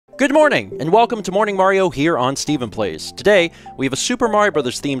Good morning, and welcome to Morning Mario here on StephenPlays. Today, we have a Super Mario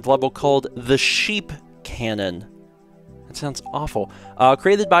Bros. Themed level called The Sheep Cannon. That sounds awful.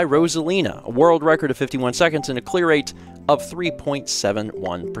 Created by Rosalina, a world record of 51 seconds and a clear rate of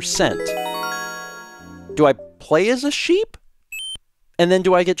 3.71%. Do I play as a sheep? And then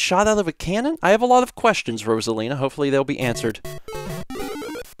do I get shot out of a cannon? I have a lot of questions, Rosalina. Hopefully they'll be answered.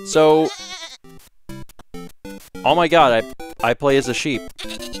 So... oh my god, I play as a sheep.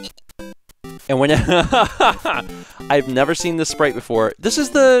 And when I've never seen this sprite before. This is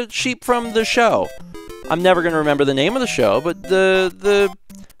the sheep from the show. I'm never going to remember the name of the show, but the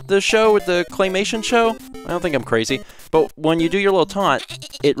show with the claymation show? I don't think I'm crazy. But when you do your little taunt,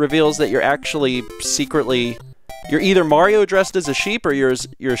 it reveals that you're actually secretly... you're either Mario dressed as a sheep, or you're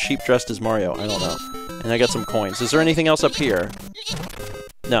a sheep dressed as Mario. I don't know. And I got some coins. Is there anything else up here?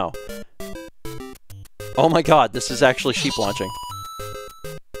 No. Oh my god, this is actually sheep launching.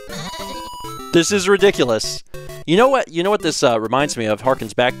 This is ridiculous. You know what this reminds me of,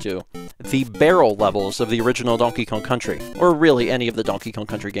 harkens back to? The barrel levels of the original Donkey Kong Country. Or really any of the Donkey Kong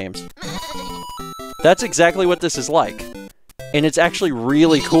Country games. That's exactly what this is like. And it's actually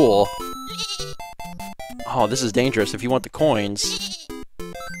really cool. Oh, this is dangerous. If you want the coins,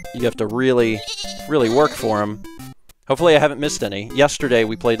 you have to really, really work for them. Hopefully I haven't missed any. Yesterday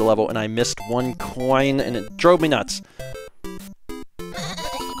we played a level and I missed one coin and it drove me nuts.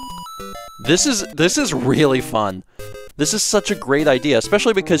 This is really fun. This is such a great idea,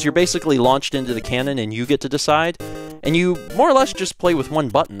 especially because you're basically launched into the cannon and you get to decide, and you more or less just play with one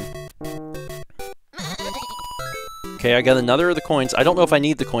button. Okay, I got another of the coins. I don't know if I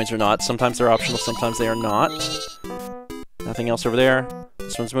need the coins or not. Sometimes they're optional, sometimes they are not. Nothing else over there.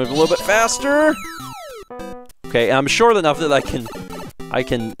 This one's moving a little bit faster. Okay, I'm sure enough that I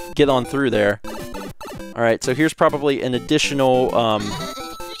can get on through there. All right, so here's probably an additional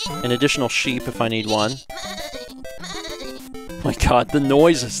sheep if I need one. Oh my god, the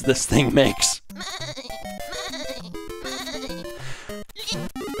noises this thing makes.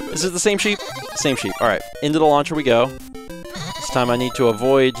 Is it the same sheep? Same sheep. All right, into the launcher we go. This time I need to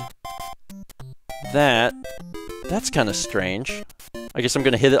avoid that. That's kind of strange. I guess I'm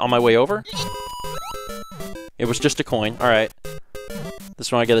going to hit it on my way over. It was just a coin. All right.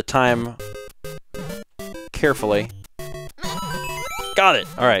 This one I got to time carefully. Got it.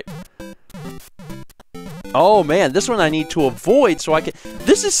 All right. Oh man, this one I need to avoid so I can...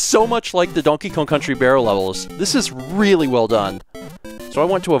 This is so much like the Donkey Kong Country barrel levels. This is really well done. So I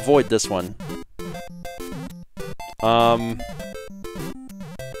want to avoid this one.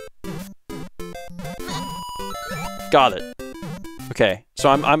 Got it. Okay, so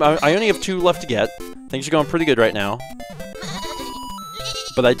I only have 2 left to get. Things are going pretty good right now.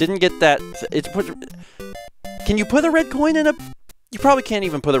 But I didn't get that... Can you put a red coin in a... You probably can't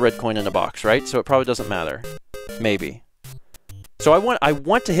even put a red coin in a box, right? So it probably doesn't matter. Maybe. So I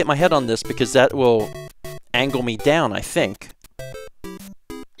want to hit my head on this because that will angle me down, I think.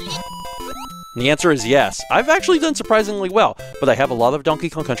 And the answer is yes. I've actually done surprisingly well, but I have a lot of Donkey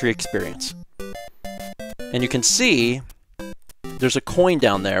Kong Country experience. And you can see there's a coin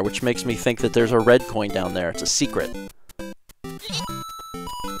down there, which makes me think that there's a red coin down there. It's a secret.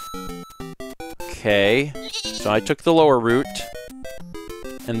 Okay, so I took the lower route.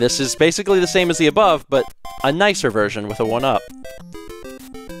 And this is basically the same as the above, but a nicer version with a 1-up.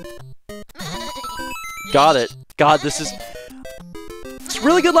 Got it. God, this is... It's a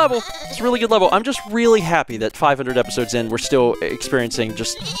really good level. It's a really good level. I'm just really happy that 500 episodes in, we're still experiencing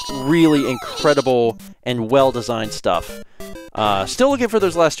just really incredible and well-designed stuff. Still looking for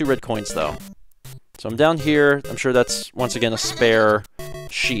those last 2 red coins, though. So I'm down here. I'm sure that's, once again, a spare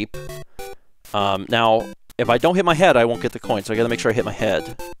sheep. Now... if I don't hit my head, I won't get the coin, so I gotta make sure I hit my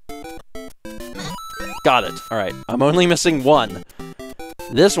head. Got it. Alright, I'm only missing 1.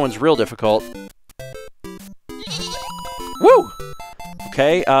 This one's real difficult. Woo!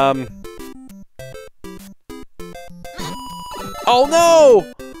 Okay, oh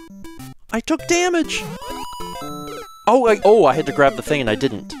no! I took damage! Oh, I had to grab the thing and I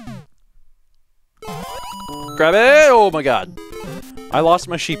didn't. Grab it! Oh my god. I lost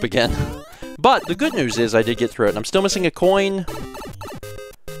my sheep again. But the good news is I did get through it. I'm still missing a coin.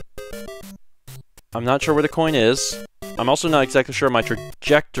 I'm not sure where the coin is. I'm also not exactly sure of my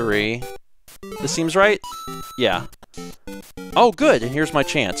trajectory. This seems right? Yeah. Oh, good. And here's my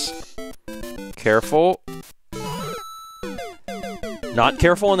chance. Careful. Not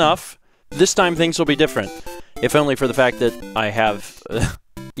careful enough. This time things will be different. If only for the fact that I have,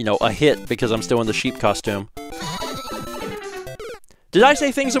 you know, a hit because I'm still in the sheep costume. Did I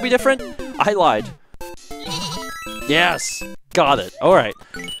say things will be different? I lied. Yes! Got it. Alright.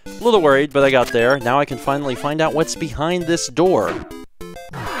 A little worried, but I got there. Now I can finally find out what's behind this door.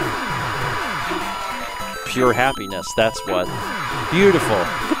 Pure happiness, that's what. Beautiful.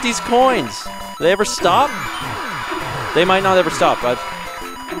 Look at these coins! Do they ever stop? They might not ever stop, but...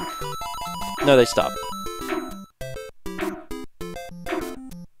 No, they stop.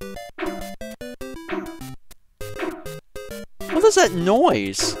 What is that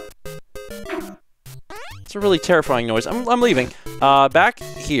noise? It's a really terrifying noise. I'm leaving. Back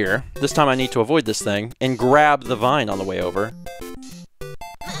here. This time I need to avoid this thing and grab the vine on the way over.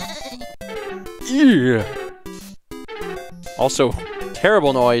 Yeah. Also,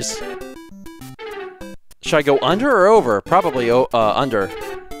 terrible noise. Should I go under or over? Probably under.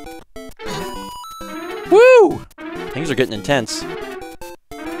 Woo! Things are getting intense.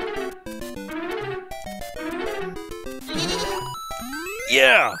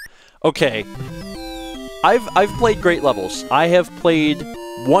 Yeah! Okay. I've played great levels. I have played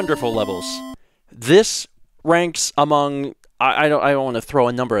wonderful levels. This ranks among... I don't want to throw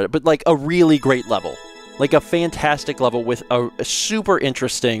a number at it, but like a really great level. Like a fantastic level with a super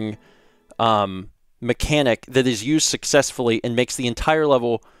interesting mechanic that is used successfully and makes the entire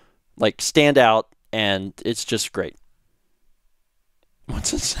level like stand out, and it's just great.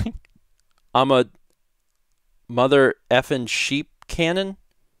 What's it saying? I'm a mother effing sheep cannon?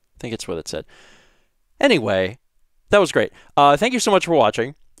 I think it's what it said. Anyway, that was great. Thank you so much for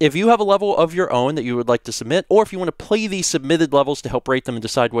watching. If you have a level of your own that you would like to submit, or if you want to play these submitted levels to help rate them and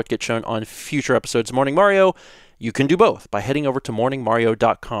decide what gets shown on future episodes of Morning Mario, you can do both by heading over to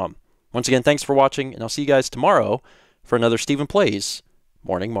morningmario.com. Once again, thanks for watching, and I'll see you guys tomorrow for another Stephen Plays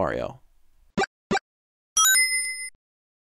Morning Mario.